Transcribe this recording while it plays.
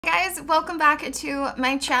Guys, welcome back to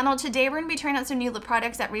my channel. Today we're going to be trying out some new lip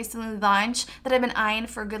products that recently launched that I've been eyeing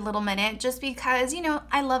for a good little minute just because, you know,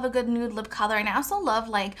 I love a good nude lip color and I also love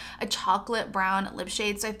like a chocolate brown lip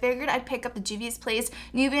shade. So I figured I'd pick up the Juvias Place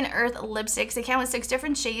Nubian Earth lipsticks. They came with 6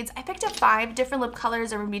 different shades. I picked up 5 different lip colors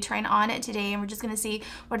that we're going to be trying on it today, and we're just going to see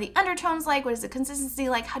what are the undertones like, what is the consistency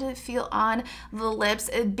like, how does it feel on the lips.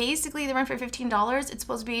 Basically, they run for $15. It's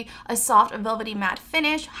supposed to be a soft, velvety matte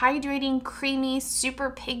finish, hydrating, creamy, super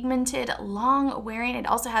pigmented, long wearing. It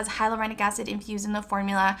also has hyaluronic acid infused in the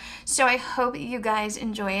formula. So I hope you guys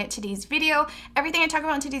enjoy today's video. Everything I talk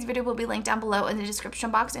about in today's video will be linked down below in the description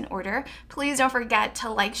box in order. Please don't forget to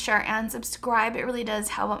like, share, and subscribe. It really does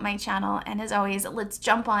help out my channel. And as always, let's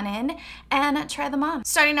jump on in and try them on.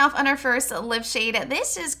 Starting off on our first lip shade,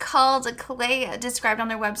 this is called Clay, described on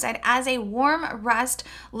their website as a warm rust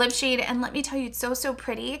lip shade. And let me tell you, it's so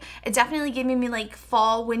pretty. It definitely gave me like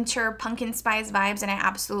fall, winter, pumpkin spice vibes, and I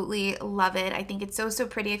absolutely love it. I think it's so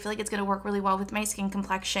pretty. I feel like it's going to work really well with my skin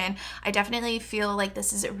complexion. I definitely feel like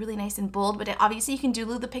this is really nice and bold, but obviously you can do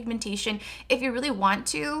the pigmentation if you really want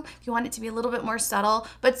to, if you want it to be a little bit more subtle.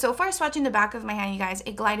 But so far, swatching the back of my hand, you guys,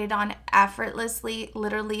 it glided on effortlessly,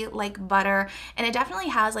 literally like butter. And it definitely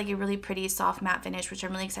has like a really pretty soft matte finish, which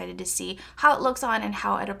I'm really excited to see how it looks on and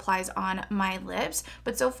how it applies on my lips.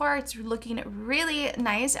 But so far, it's looking really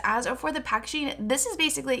nice. As for the packaging, this is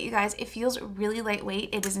basically it, you guys. It feels really lightweight.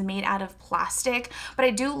 It is made out of plastic, but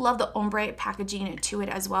I do love the ombre packaging to it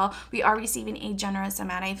as well. We are receiving a generous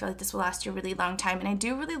amount. I feel like this will last you a really long time, and I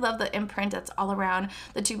do really love the imprint that's all around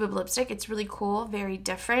the tube of lipstick. It's really cool, very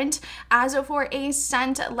different. As for a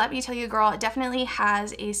scent, let me tell you, girl, it definitely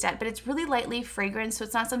has a scent, but it's really lightly fragrant, so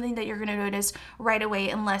it's not something that you're going to notice right away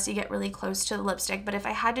unless you get really close to the lipstick. But if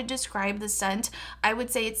I had to describe the scent, I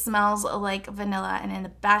would say it smells like vanilla, and in the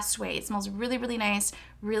best way. It smells really nice,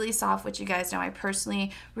 really soft, which you guys know I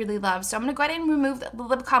personally really love. So I'm going to go ahead and remove the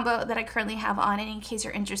lip combo that I currently have on, and in case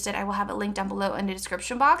you're interested, I will have it linked down below in the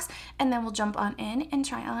description box, and then we'll jump on in and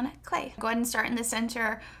try on Clay. Go ahead and start in the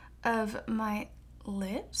center of my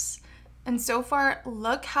lips. And so far,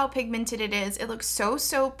 look how pigmented it is. It looks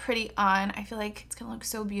so pretty on. I feel like it's gonna look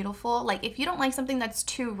so beautiful. Like if you don't like something that's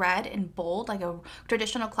too red and bold, like a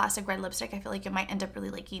traditional classic red lipstick, I feel like you might end up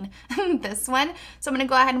really liking this one. So I'm gonna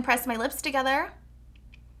go ahead and press my lips together.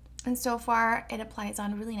 And so far, it applies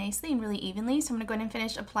on really nicely and really evenly. So I'm gonna go ahead and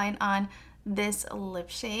finish applying on this lip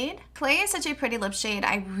shade. Clay is such a pretty lip shade.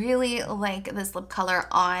 I really like this lip color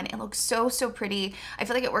on. It looks so pretty. I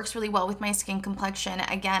feel like it works really well with my skin complexion.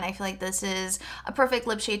 Again, I feel like this is a perfect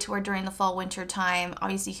lip shade to wear during the fall winter time.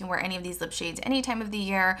 Obviously, you can wear any of these lip shades any time of the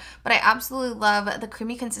year, but I absolutely love the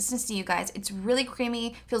creamy consistency, you guys. It's really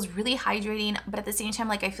creamy, feels really hydrating, but at the same time,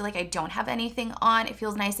 like I feel like I don't have anything on. It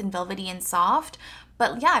feels nice and velvety and soft.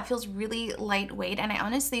 But yeah, it feels really lightweight, and I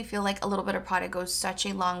honestly feel like a little bit of product goes such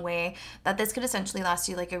a long way that this could essentially last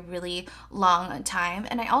you like a really long time.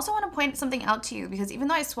 And I also want to point something out to you, because even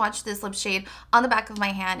though I swatched this lip shade on the back of my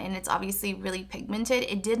hand and it's obviously really pigmented,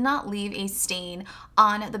 it did not leave a stain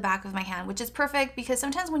on the back of my hand, which is perfect because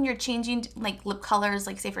sometimes when you're changing like lip colors,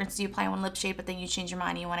 like say for instance you apply one lip shade but then you change your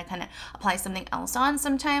mind and you want to kind of apply something else on,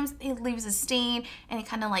 sometimes it leaves a stain and it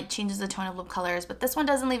kind of like changes the tone of lip colors. But this one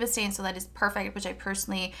doesn't leave a stain, so that is perfect, which I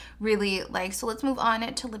personally really like. So let's move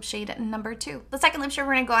on to lip shade number 2. The second lip shade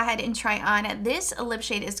we're gonna go ahead and try on. This lip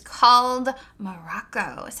shade is called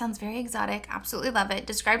Morocco. It sounds very exotic. Absolutely love it.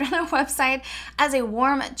 Described on their website as a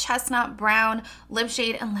warm chestnut brown lip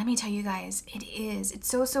shade, and let me tell you guys, it is. It's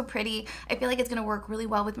so pretty. I feel like it's gonna work really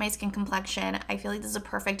well with my skin complexion. I feel like this is a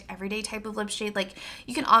perfect everyday type of lip shade. Like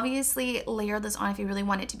you can obviously layer this on if you really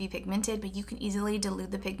want it to be pigmented, but you can easily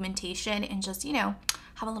dilute the pigmentation and just, you know,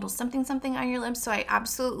 have a little something on your lips. So I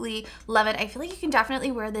absolutely love it. I feel like you can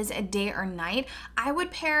definitely wear this a day or night. I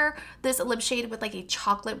would pair this lip shade with like a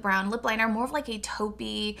chocolate brown lip liner, more of like a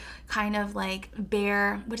taupey kind of like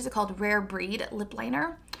bare, what is it called, rare breed lip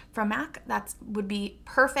liner from MAC. That would be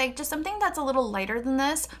perfect. Just something that's a little lighter than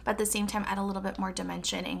this, but at the same time add a little bit more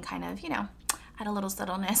dimension and kind of, you know, add a little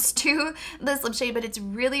subtleness to this lip shade. But it's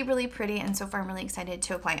really pretty, and so far I'm really excited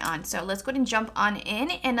to apply on. So let's go ahead and jump on in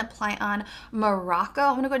and apply on Morocco.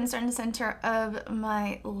 I'm gonna go ahead and start in the center of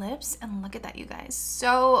my lips, and look at that, you guys.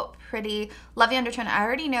 So pretty. Love the undertone. I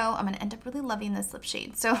already know I'm gonna end up really loving this lip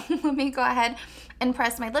shade. So let me go ahead and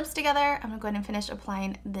press my lips together. I'm gonna go ahead and finish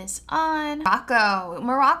applying this on.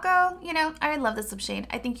 Morocco, you know, I love this lip shade.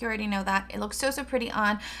 I think you already know that. It looks so pretty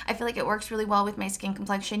on. I feel like it works really well with my skin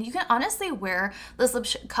complexion. You can honestly wear prefer this lip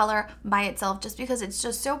color by itself just because it's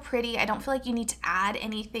just so pretty. I don't feel like you need to add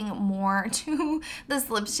anything more to this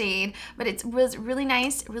lip shade, but it was really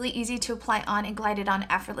nice, really easy to apply on and glided on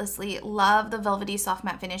effortlessly. Love the velvety soft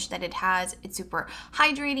matte finish that it has. It's super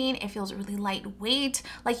hydrating. It feels really lightweight.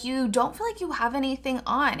 Like you don't feel like you have anything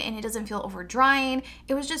on, and it doesn't feel over drying.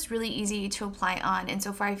 It was just really easy to apply on, and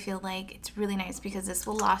so far I feel like it's really nice because this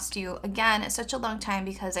will last you, again, such a long time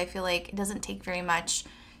because I feel like it doesn't take very much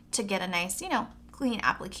to get a nice, you know, clean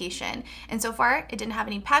application. And so far it didn't have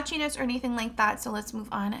any patchiness or anything like that. So let's move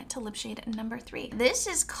on to lip shade number 3. This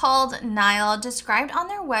is called Nile, described on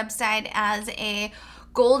their website as a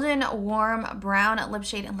golden warm brown lip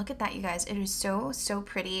shade, and look at that, you guys. It is so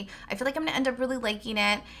pretty. I feel like I'm gonna end up really liking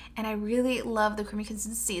it, and I really love the creamy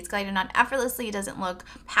consistency. It's gliding on effortlessly. It doesn't look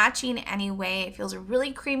patchy in any way. It feels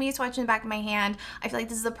really creamy swatching the back of my hand. I feel like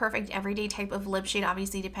this is the perfect everyday type of lip shade,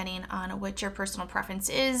 obviously depending on what your personal preference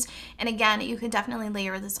is. And again, you can definitely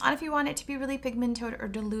layer this on if you want it to be really pigmented or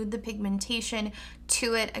dilute the pigmentation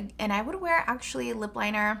to it. And I would wear actually lip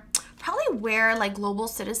liner, probably wear like Global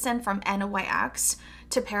Citizen from NYX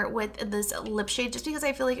to pair it with this lip shade, just because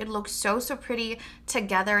I feel like it looks so pretty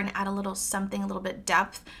together and add a little something, a little bit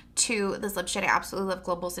depth to this lip shade. I absolutely love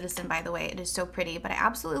Global Citizen, by the way. It is so pretty, but I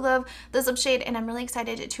absolutely love this lip shade, and I'm really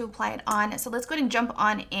excited to apply it on. So let's go ahead and jump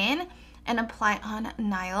on in and apply on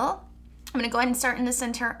Nile. I'm gonna go ahead and start in the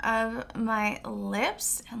center of my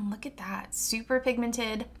lips, and look at that, super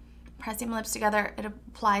pigmented. Pressing my lips together, it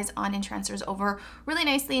applies on and transfers over really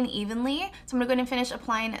nicely and evenly. So I'm gonna go ahead and finish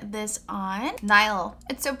applying this on. Nile,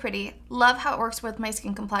 it's so pretty. Love how it works with my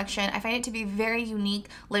skin complexion. I find it to be a very unique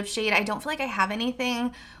lip shade. I don't feel like I have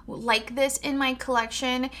anything like this in my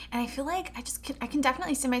collection, and I feel like I can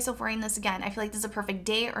definitely see myself wearing this again. I feel like this is a perfect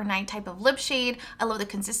day or night type of lip shade. I love the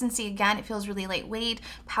consistency. Again, it feels really lightweight,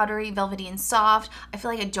 powdery, velvety, and soft. I feel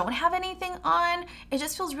like I don't have anything on. It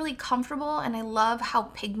just feels really comfortable, and I love how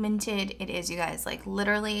pigmented it is, you guys. Like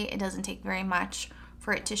literally, it doesn't take very much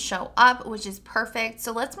for it to show up, which is perfect.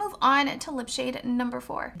 So let's move on to lip shade number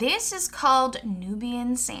 4. This is called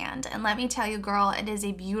Nubian Sand, and let me tell you, girl, it is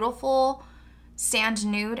a beautiful sand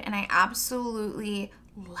nude, and I absolutely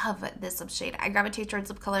love this lip shade. I gravitate towards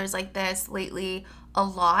lip colors like this lately a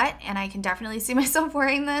lot, and I can definitely see myself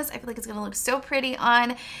wearing this. I feel like it's gonna look so pretty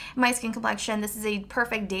on my skin complexion. This is a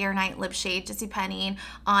perfect day or night lip shade, just depending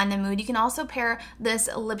on the mood. You can also pair this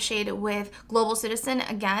lip shade with Global Citizen.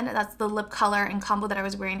 Again, that's the lip color and combo that I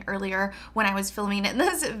was wearing earlier when I was filming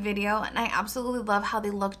this video, and I absolutely love how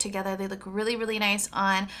they look together. They look really nice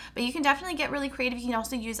on, but you can definitely get really creative. You can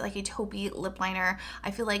also use like a taupey lip liner.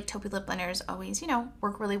 I feel like taupey lip liners always, you know,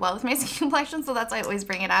 work really well with my skin complexion, so that's why I always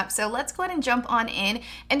bring it up. So let's go ahead and jump on in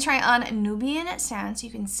and try on Nubian Sand so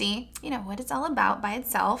you can see, you know, what it's all about by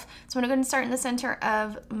itself. So I'm gonna go ahead and start in the center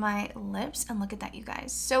of my lips, and look at that, you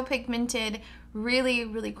guys. So pigmented,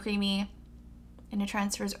 really creamy, and it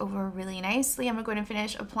transfers over really nicely. I'm gonna go ahead and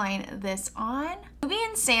finish applying this on.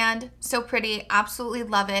 Nubian Sand, so pretty, absolutely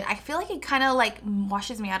love it. I feel like it kind of like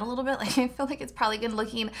washes me out a little bit. Like I feel like it's probably good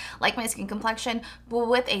looking like my skin complexion, but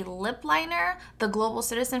with a lip liner, the Global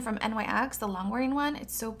Citizen from NYX, the long wearing one,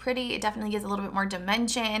 it's so pretty. It definitely gives a little bit more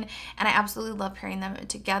dimension, and I absolutely love pairing them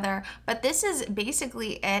together. But this is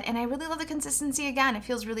basically it, and I really love the consistency. Again, it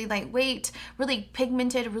feels really lightweight, really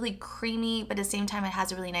pigmented, really creamy, but at the same time it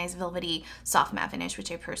has a really nice velvety soft matte finish,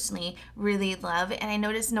 which I personally really love. And I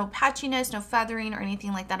noticed no patchiness, no feathering or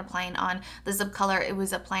anything like that applying on the lip color. It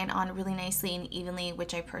was applying on really nicely and evenly,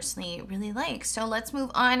 which I personally really like. So let's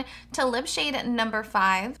move on to lip shade number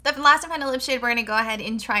 5. The last and final lip shade we're gonna go ahead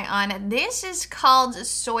and try on. This is called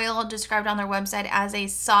Soil, described on their website as a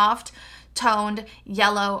soft toned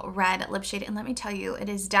yellow red lip shade, and let me tell you, it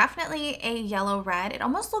is definitely a yellow red. It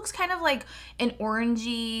almost looks kind of like an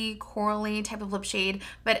orangey corally type of lip shade,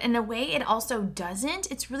 but in a way it also doesn't.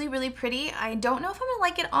 It's really pretty. I don't know if I'm gonna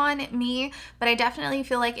like it on me, but I definitely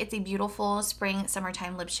feel like it's a beautiful spring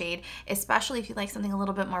summertime lip shade, especially if you like something a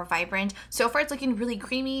little bit more vibrant. So far it's looking really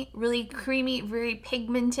creamy, very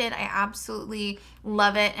pigmented. I absolutely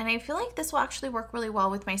love it, and I feel like this will actually work really well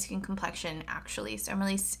with my skin complexion actually. So I'm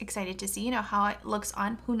really excited to see, you know, how it looks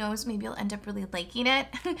on. Who knows, maybe I'll end up really liking it.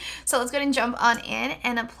 So let's go ahead and jump on in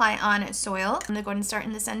and apply on Soil. I'm gonna go ahead and start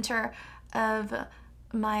in the center of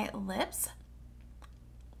my lips,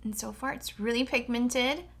 and so far it's really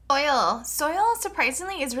pigmented. Soil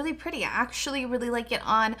surprisingly is really pretty. I actually really like it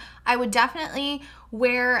on. I would definitely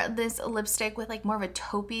wear this lipstick with like more of a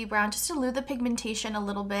taupey brown just to lose the pigmentation a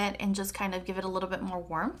little bit and just kind of give it a little bit more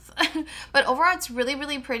warmth. But overall, it's really,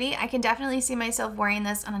 really pretty. I can definitely see myself wearing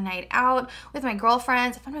this on a night out with my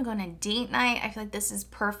girlfriends. If I'm gonna go on a date night, I feel like this is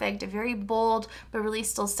perfect. Very bold, but really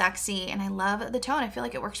still sexy. And I love the tone. I feel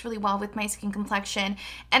like it works really well with my skin complexion.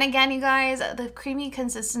 And again, you guys, the creamy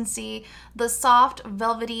consistency, the soft,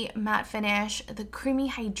 velvety matte finish, the creamy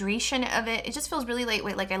hydration of it, it just feels really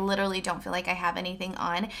lightweight. Like I literally don't feel like I have anything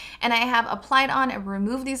on. And I have applied on and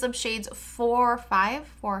removed these lip shades four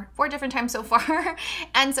different times so far.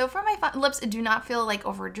 And so far my lips do not feel like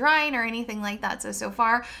over drying or anything like that. So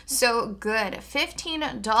far, so good.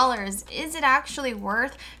 $15. Is it actually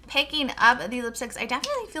worth picking up the lipsticks? I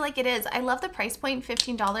definitely feel like it is. I love the price point,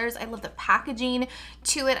 $15. I love the packaging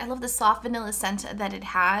to it. I love the soft vanilla scent that it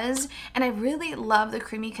has. And I really love the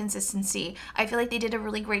creamy consistency. I feel like they did a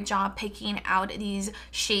really great job picking out these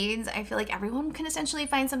shades. I feel like everyone can essentially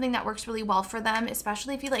find something that works really well for them,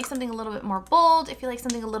 especially if you like something a little bit more bold, if you like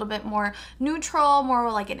something a little bit more neutral,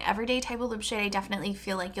 more like an everyday type of lip shade. I definitely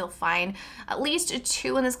feel like you'll find at least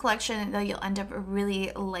 2 in this collection that you'll end up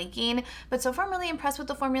really liking. But so far I'm really impressed with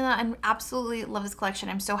the formula and absolutely love this collection.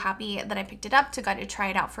 I'm so happy that I picked it up, got to try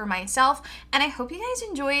it out for myself. And I hope you guys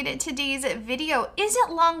enjoyed today's video. Is it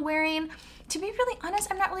long wearing? To be really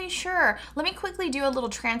honest, I'm not really sure. Let me quickly do a little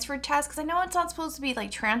transfer test because I know it's not supposed to be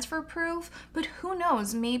like transfer proof, but who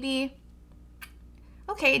knows, maybe.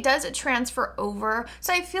 Okay, it does transfer over.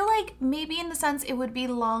 So I feel like maybe in the sense it would be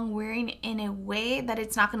long wearing in a way that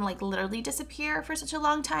it's not gonna like literally disappear for such a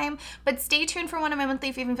long time. But stay tuned for one of my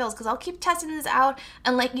monthly fave and fails because I'll keep testing this out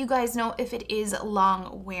and let you guys know if it is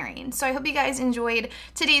long wearing. So I hope you guys enjoyed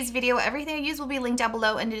today's video. Everything I use will be linked down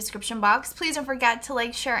below in the description box. Please don't forget to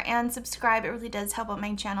like, share, and subscribe. It really does help out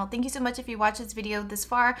my channel. Thank you so much if you watched this video this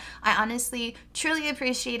far. I honestly, truly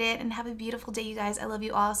appreciate it, and have a beautiful day, you guys. I love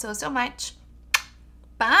you all so, so much.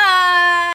 Bye.